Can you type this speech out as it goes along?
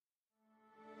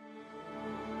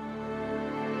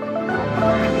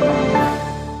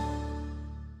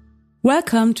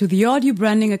Welcome to the Audio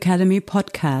Branding Academy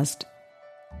podcast.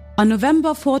 On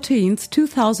November 14th,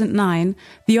 2009,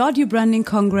 the Audio Branding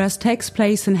Congress takes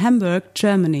place in Hamburg,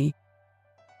 Germany.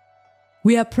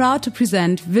 We are proud to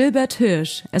present Wilbert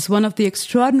Hirsch as one of the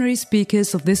extraordinary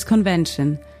speakers of this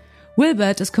convention.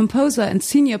 Wilbert is composer and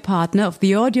senior partner of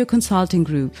the Audio Consulting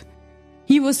Group.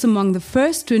 He was among the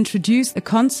first to introduce a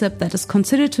concept that is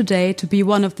considered today to be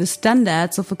one of the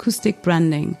standards of acoustic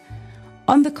branding.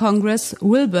 On the Congress,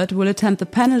 Wilbert will attempt the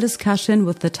panel discussion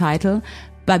with the title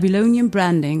Babylonian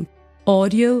Branding,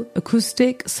 Audio,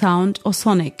 Acoustic, Sound or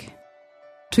Sonic.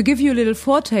 To give you a little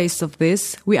foretaste of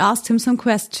this, we asked him some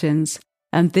questions,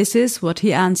 and this is what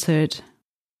he answered.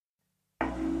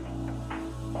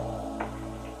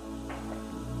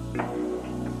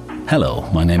 Hello,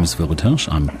 my name is Wilbert Hirsch.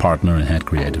 I'm partner and head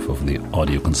creative of the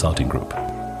Audio Consulting Group.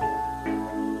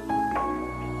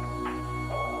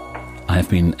 I have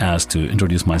been asked to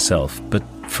introduce myself, but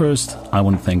first I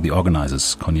want to thank the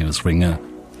organizers Cornelis Ringe,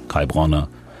 Kai Bronner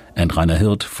and Rainer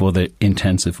Hirt for their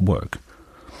intensive work.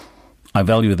 I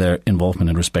value their involvement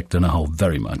and respect their know-how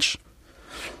very much.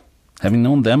 Having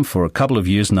known them for a couple of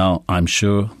years now, I'm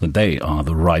sure that they are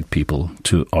the right people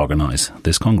to organize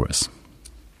this Congress.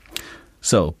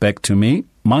 So, back to me.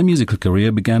 My musical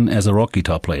career began as a rock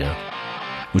guitar player,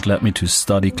 which led me to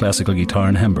study classical guitar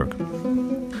in Hamburg.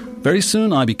 Very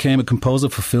soon I became a composer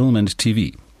for film and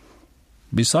TV.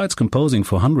 Besides composing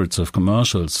for hundreds of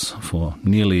commercials for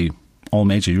nearly all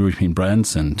major European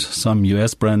brands and some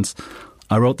US brands,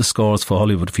 I wrote the scores for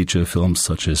Hollywood feature films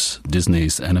such as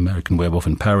Disney's An American Werewolf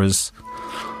in Paris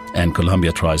and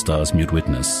Columbia TriStar's Mute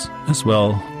Witness, as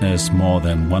well as more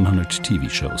than 100 TV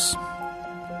shows.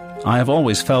 I have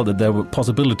always felt that there were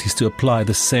possibilities to apply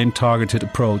the same targeted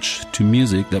approach to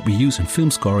music that we use in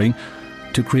film scoring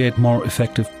to create more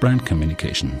effective brand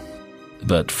communication.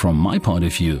 But from my point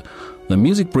of view, the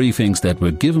music briefings that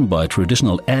were given by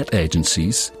traditional ad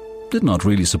agencies did not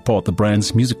really support the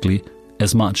brands musically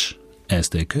as much as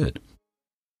they could.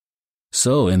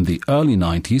 So in the early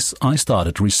 90s, I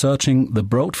started researching the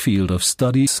broad field of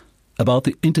studies about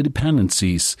the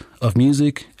interdependencies of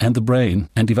music and the brain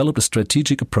and developed a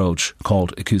strategic approach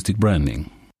called acoustic branding.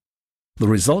 The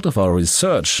result of our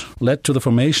research led to the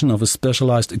formation of a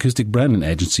specialized acoustic branding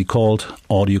agency called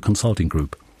Audio Consulting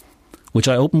Group, which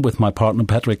I opened with my partner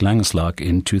Patrick Langeslag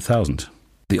in 2000.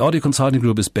 The Audio Consulting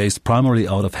Group is based primarily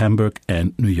out of Hamburg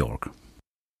and New York.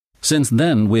 Since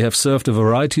then, we have served a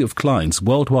variety of clients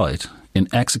worldwide in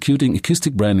executing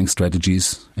acoustic branding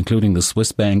strategies, including the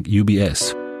Swiss bank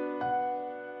UBS,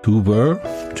 who were,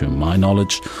 to my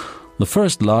knowledge, the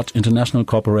first large international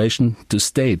corporation to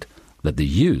state that the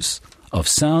use of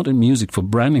sound and music for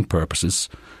branding purposes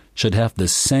should have the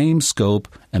same scope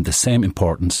and the same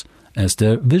importance as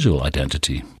their visual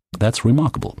identity. That's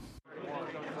remarkable.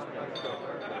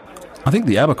 I think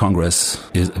the ABBA Congress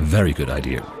is a very good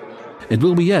idea. It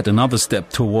will be yet another step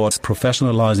towards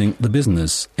professionalizing the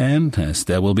business, and as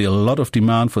there will be a lot of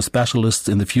demand for specialists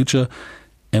in the future,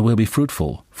 it will be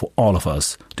fruitful for all of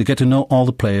us to get to know all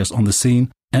the players on the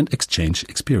scene and exchange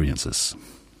experiences.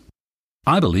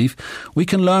 I believe we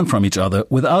can learn from each other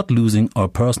without losing our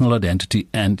personal identity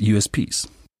and USPs.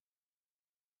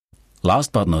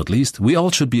 Last but not least, we all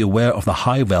should be aware of the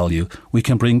high value we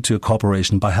can bring to a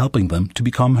corporation by helping them to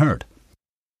become heard.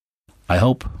 I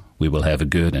hope we will have a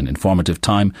good and informative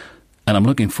time, and I'm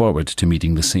looking forward to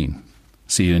meeting the scene.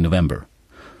 See you in November.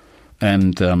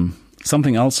 And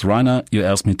something else, Rainer, you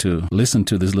asked me to listen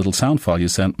to this little sound file you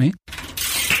sent me.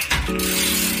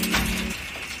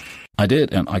 I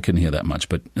did, and I couldn't hear that much,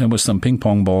 but there was some ping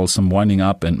pong balls, some winding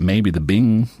up, and maybe the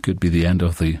bing could be the end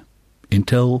of the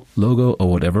Intel logo or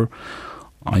whatever.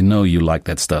 I know you like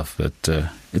that stuff, but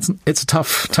it's a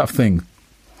tough thing.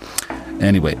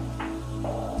 Anyway,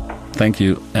 thank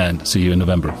you, and see you in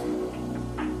November.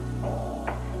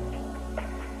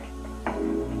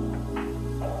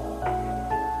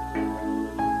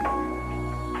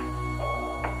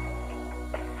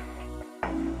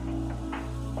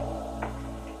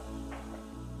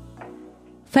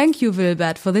 Thank you,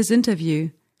 Wilbert, for this interview.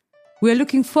 We are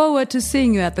looking forward to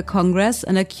seeing you at the Congress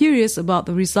and are curious about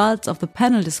the results of the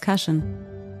panel discussion.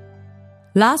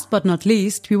 Last but not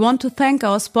least, we want to thank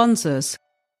our sponsors.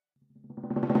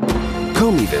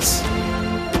 Comivis,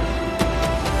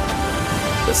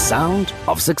 the sound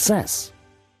of success.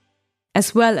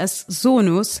 As well as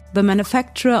Sonus, the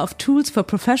manufacturer of tools for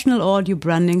professional audio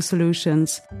branding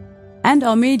solutions. And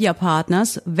our media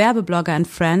partners, Werbeblogger and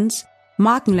Friends,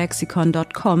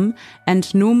 Markenlexikon.com and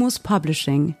Nomus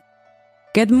Publishing.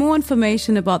 Get more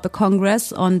information about the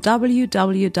Congress on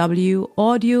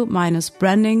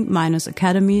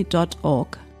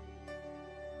www.audio-branding-academy.org.